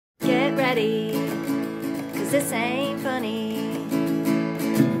ready, cause this ain't funny.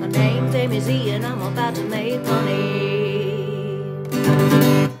 My name's Amy Z and I'm about to make money.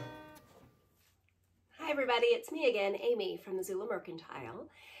 Hi everybody, it's me again, Amy from the Zula Mercantile.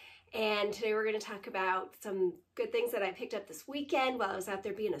 And today we're going to talk about some good things that I picked up this weekend while I was out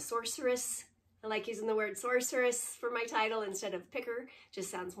there being a sorceress. I like using the word sorceress for my title instead of picker.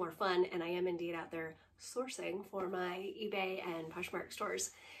 Just sounds more fun, and I am indeed out there sourcing for my eBay and Poshmark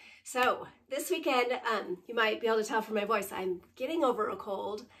stores. So this weekend, you might be able to tell from my voice, I'm getting over a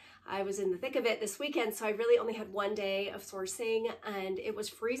cold. I was in the thick of it this weekend, so I really only had one day of sourcing, and it was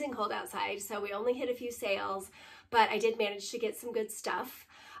freezing cold outside, so we only hit a few sales, but I did manage to get some good stuff.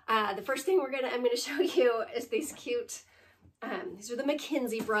 The first thing I'm gonna show you is these cute, these are the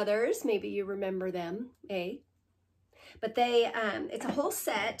McKinsey brothers. Maybe you remember them, eh? But they, it's a whole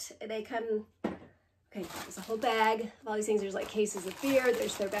set. They come, okay, there's a whole bag of all these things. There's like cases of beer,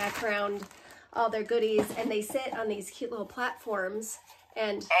 there's their background, all their goodies, and they sit on these cute little platforms.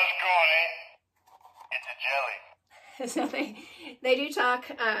 And how's it going, eh? It's a jelly. So they do talk.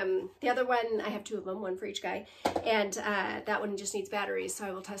 The other one, I have two of them, one for each guy, and that one just needs batteries, so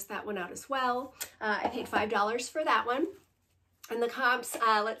I will test that one out as well. I paid $5 for that one. And the comps,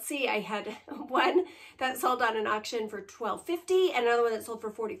 let's see, I had one that sold on an auction for $12.50 and another one that sold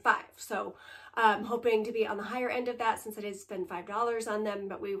for $45. So I'm hoping to be on the higher end of that since I did spend $5 on them,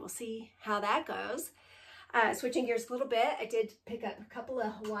 but we will see how that goes. Switching gears a little bit, I did pick up a couple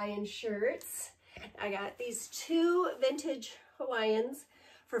of Hawaiian shirts. I got these two vintage Hawaiians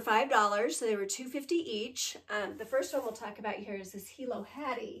for $5, so they were $2.50 each. The first one we'll talk about here is this Hilo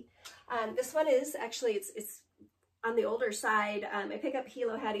Hattie. This one is actually, it's on the older side. I pick up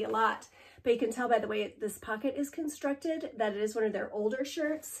Hilo Hattie a lot, but you can tell by the way this pocket is constructed that it is one of their older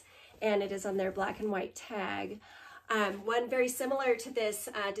shirts, and it is on their black and white tag. One very similar to this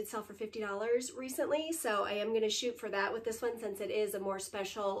did sell for $50 recently, so I am going to shoot for that with this one since it is a more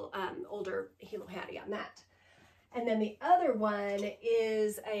special older Hilo Hattie on that. And then the other one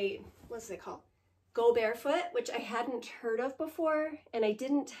is a, what's it called? Go Barefoot, which I hadn't heard of before, and I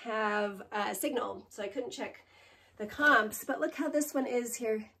didn't have a signal, so I couldn't check the comps, but look how this one is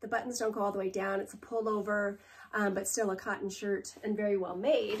here. The buttons don't go all the way down. It's a pullover, but still a cotton shirt and very well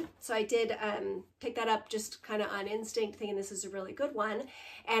made. So I did pick that up just kind of on instinct, thinking this is a really good one.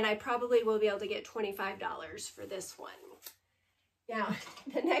 And I probably will be able to get $25 for this one. Now,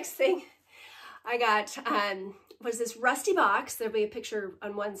 the next thing I got was this rusty box. There'll be a picture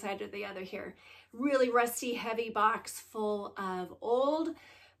on one side or the other here. Really rusty, heavy box full of old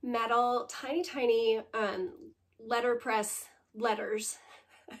metal, tiny letterpress letters,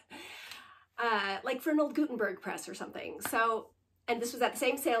 like for an old Gutenberg press or something. So, and this was at the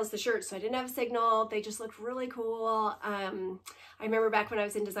same sale as the shirt, so I didn't have a signal. They just looked really cool. I remember back when I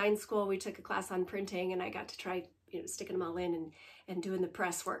was in design school, we took a class on printing, and I got to try, sticking them all in and doing the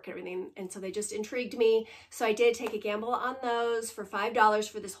press work and everything. And so they just intrigued me. So I did take a gamble on those for $5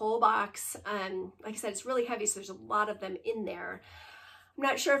 for this whole box. Like I said, it's really heavy, so there's a lot of them in there. I'm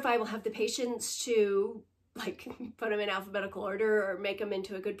not sure if I will have the patience to put them in alphabetical order or make them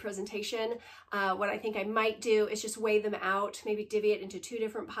into a good presentation. What I think I might do is just weigh them out, maybe divvy it into two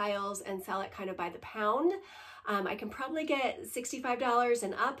different piles and sell it kind of by the pound. I can probably get $65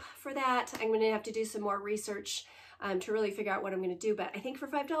 and up for that. I'm going to have to do some more research to really figure out what I'm going to do, but I think for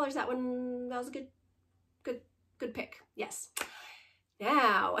 $5 that was a good pick. Yes.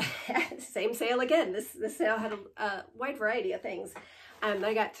 Now, same sale again. This sale had a wide variety of things.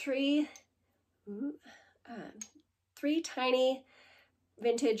 I got three tiny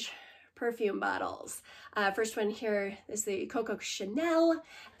vintage perfume bottles. First one here is the Coco Chanel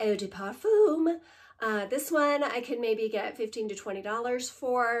Eau de Parfum. This one I could maybe get $15 to $20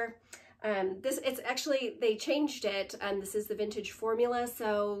 for. It's actually, they changed it. This is the vintage formula,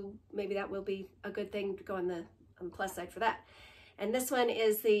 so maybe that will be a good thing to go on the plus side for that. And this one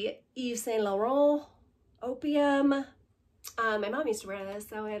is the Yves Saint Laurent Opium. My mom used to wear this,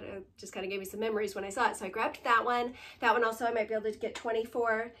 so it just kind of gave me some memories when I saw it. So I grabbed that one. That one also I might be able to get $20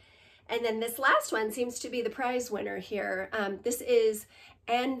 for. And then this last one seems to be the prize winner here. This is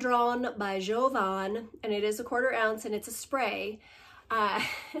Andron by Jovan, and it is a 1/4 ounce, and it's a spray.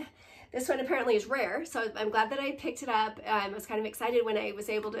 This one apparently is rare, so I'm glad that I picked it up. I was kind of excited when I was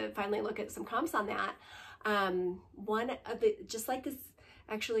able to finally look at some comps on that. One of the, just like this,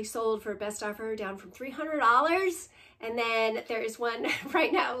 actually sold for best offer down from $300, and then there is one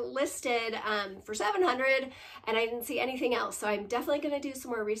right now listed for $700, and I didn't see anything else, so I'm definitely going to do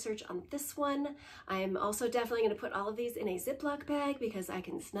some more research on this one. I'm also definitely going to put all of these in a Ziploc bag because I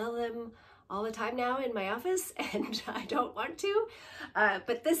can smell them all the time now in my office, and I don't want to,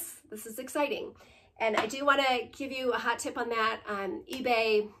 but this is exciting. And I do want to give you a hot tip on that. On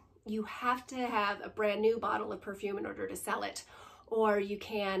eBay, you have to have a brand new bottle of perfume in order to sell it, or you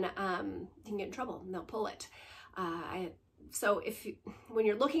can get in trouble and they'll pull it. So when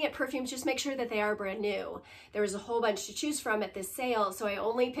you're looking at perfumes, just make sure that they are brand new. There was a whole bunch to choose from at this sale, so I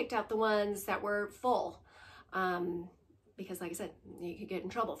only picked out the ones that were full. Because like I said, you could get in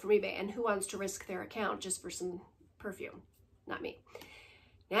trouble from eBay, and who wants to risk their account just for some perfume? Not me.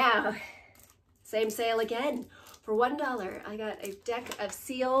 Now, same sale again. For $1, I got a deck of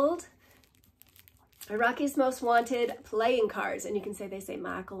sealed Iraqi's Most Wanted playing cards, and you can say they say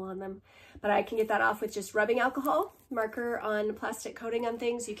Michael on them, but I can get that off with just rubbing alcohol, marker on plastic coating on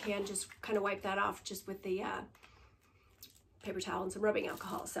things. You can just kind of wipe that off just with the paper towel and some rubbing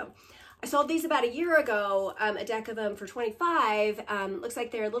alcohol. So I sold these about a year ago, a deck of them for $25. Looks like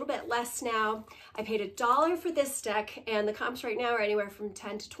they're a little bit less now. I paid $1 for this deck, and the comps right now are anywhere from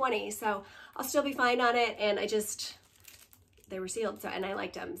 10 to 20. So I'll still be fine on it, and they were sealed, so, and I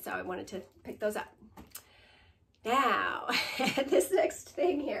liked them, so I wanted to pick those up. Now, this next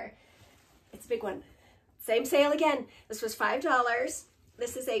thing here, it's a big one. Same sale again. This was $5.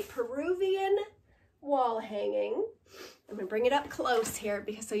 This is a Peruvian wall hanging. I'm gonna bring it up close here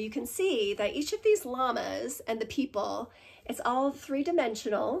because so you can see that each of these llamas and the people, it's all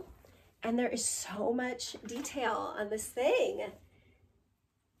three-dimensional, and there is so much detail on this thing.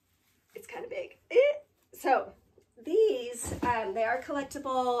 It's kind of big. So these, they are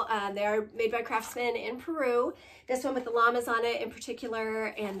collectible. They are made by craftsmen in Peru. This one with the llamas on it in particular,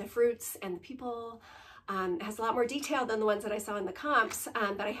 and the fruits and the people. It has a lot more detail than the ones that I saw in the comps,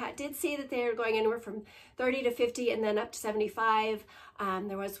 but I did see that they're going anywhere from 30 to 50 and then up to 75.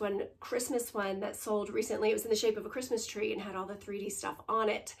 There was one Christmas one that sold recently. It was in the shape of a Christmas tree and had all the 3D stuff on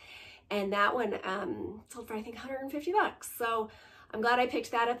it. And that one sold for, I think, 150 bucks. So I'm glad I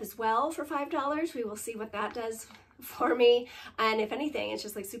picked that up as well for $5. We will see what that does for me. And if anything, it's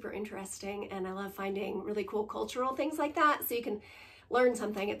just like super interesting. And I love finding really cool cultural things like that, so you can learn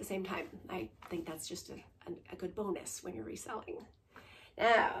something at the same time. I think that's just a good bonus when you're reselling.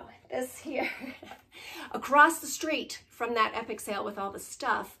 Now, this here, across the street from that epic sale with all the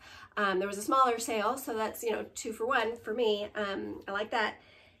stuff, there was a smaller sale, so that's, 2 for 1 for me. I like that.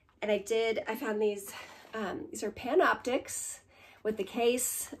 And I found these are Panoptics with the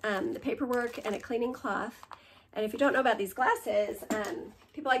case, the paperwork, and a cleaning cloth. And if you don't know about these glasses,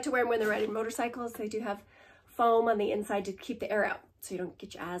 people like to wear them when they're riding motorcycles. They do have foam on the inside to keep the air out, so you don't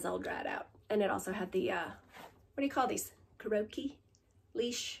get your eyes all dried out. And it also had the, what do you call these? Karaoke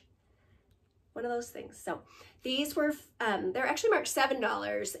leash? One of those things. So these were, they're actually marked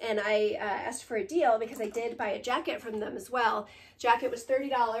 $7, and I asked for a deal because I did buy a jacket from them as well. Jacket was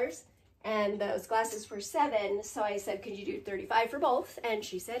 $30, and those glasses were $7, so I said, could you do $35 for both? And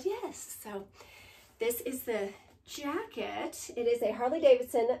she said yes. So this is the jacket. It is a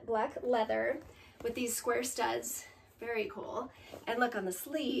Harley-Davidson black leather with these square studs. Very cool. And look on the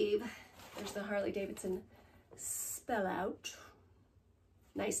sleeve, there's the Harley-Davidson spell out.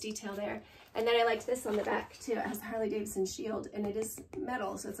 Nice detail there. And then I liked this on the back too. It has the Harley-Davidson shield, and it is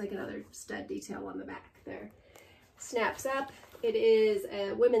metal, so it's like another stud detail on the back there. Snaps up. It is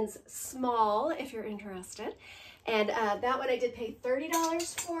a women's small, if you're interested. And that one I did pay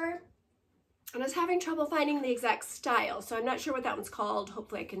 $30 for. And I was having trouble finding the exact style, so I'm not sure what that one's called.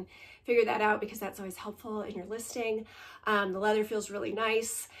 Hopefully I can figure that out, because that's always helpful in your listing. The leather feels really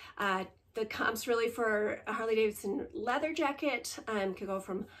nice. The comps really for a Harley-Davidson leather jacket could go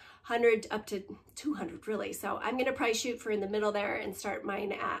from 100 up to 200 really. So I'm gonna probably shoot for in the middle there and start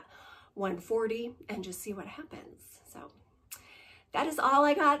mine at 140 and just see what happens. So that is all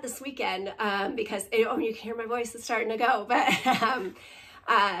I got this weekend, because you can hear my voice is starting to go, but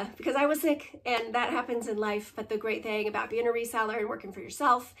because I was sick, and that happens in life. But the great thing about being a reseller and working for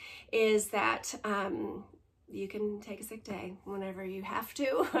yourself is that you can take a sick day whenever you have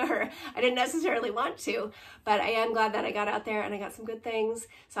to, or I didn't necessarily want to, but I am glad that I got out there and I got some good things.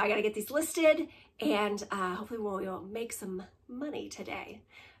 So I got to get these listed, and hopefully we'll make some money today.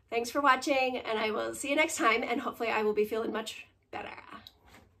 Thanks for watching, and I will see you next time, and hopefully I will be feeling much better.